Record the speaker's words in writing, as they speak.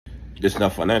It's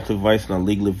not financial advice, not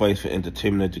legal advice, for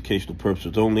entertainment, educational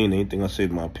purposes only. And anything I say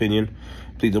is my opinion.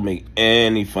 Please don't make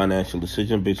any financial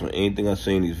decision based on anything I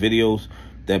say in these videos.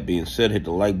 That being said, hit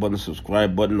the like button,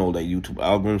 subscribe button, all that YouTube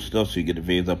algorithm stuff, so you get the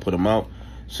videos I put them out.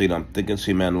 See that I'm thinking,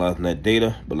 see I'm analyzing that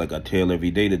data. But like I tell every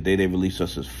day, the day they release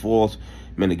us is false.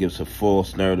 Man, it gives a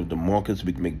false narrative to markets.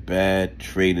 We can make bad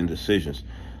trading decisions.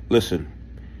 Listen,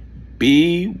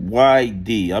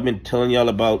 BYD. I've been telling y'all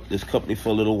about this company for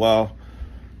a little while.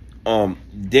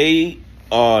 They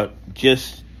are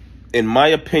just, in my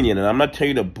opinion, and I'm not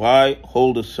telling you to buy,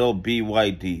 hold, or sell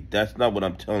BYD. That's not what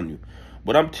I'm telling you.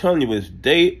 What I'm telling you is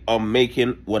they are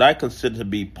making what I consider to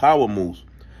be power moves.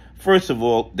 First of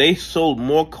all, they sold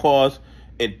more cars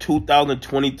in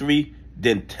 2023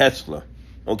 than Tesla.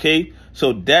 Okay?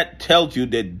 So that tells you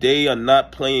that they are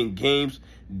not playing games.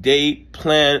 They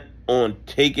plan on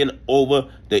taking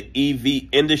over the EV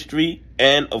industry.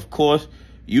 And, of course,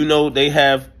 you know they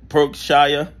have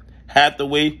Berkshire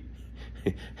Hathaway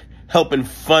helping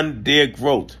fund their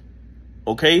growth.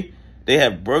 Okay? They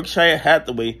have Berkshire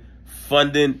Hathaway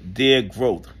funding their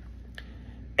growth.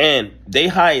 And they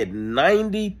hired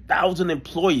 90,000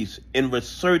 employees in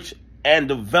research and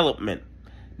development.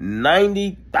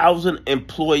 90,000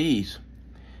 employees.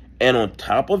 And on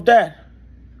top of that,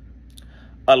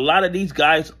 a lot of these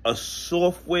guys are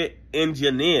software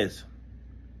engineers.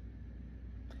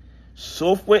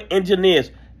 Software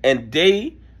engineers. And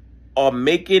they are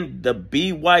making the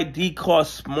BYD car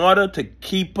smarter to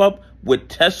keep up with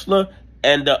Tesla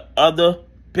and the other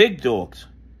big dogs.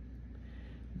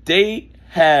 They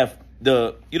have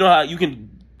the, you know how you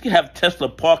can have Tesla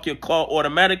park your car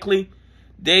automatically?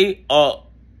 They are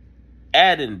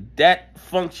adding that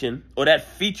function, or that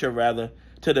feature rather,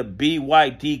 to the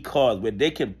BYD cars where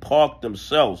they can park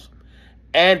themselves.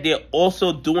 And they're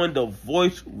also doing the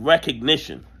voice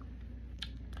recognition.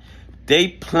 They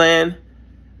plan,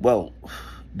 well,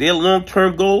 their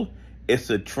long-term goal is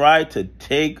to try to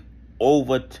take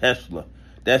over Tesla.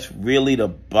 That's really the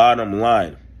bottom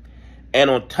line. And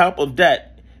on top of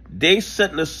that, they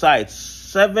setting aside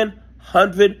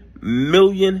 $700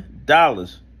 million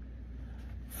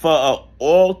for an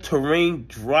all-terrain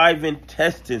driving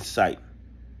testing site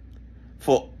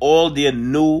for all their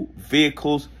new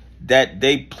vehicles that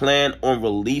they plan on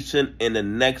releasing in the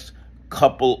next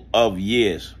couple of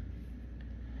years.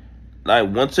 Now,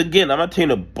 once again, I'm not telling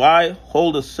you to buy,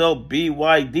 hold, or sell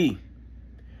BYD.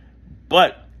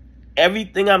 But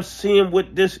everything I'm seeing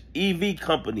with this EV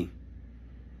company,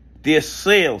 their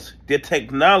sales, their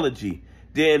technology,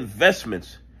 their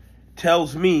investments,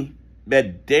 tells me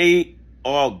that they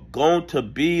are going to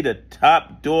be the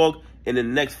top dog in the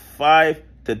next 5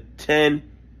 to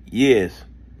 10 years.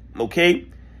 Okay?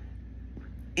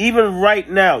 Even right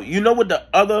now, you know what the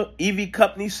other EV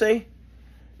companies say?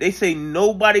 They say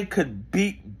nobody could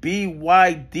beat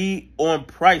BYD on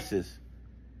prices.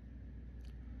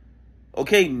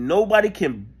 Okay, nobody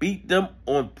can beat them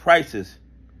on prices.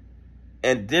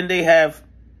 And then they have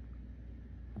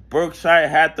Berkshire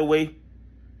Hathaway,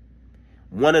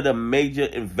 one of the major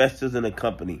investors in the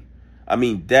company. I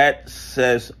mean, that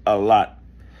says a lot.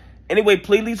 Anyway,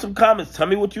 please leave some comments. Tell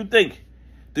me what you think.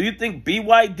 Do you think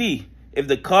BYD, if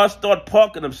the cars start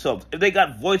parking themselves, if they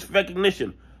got voice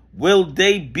recognition, will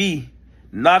they be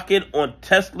knocking on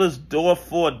Tesla's door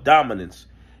for dominance?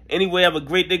 Anyway, have a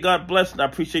great day. God bless. And I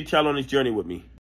appreciate y'all on this journey with me.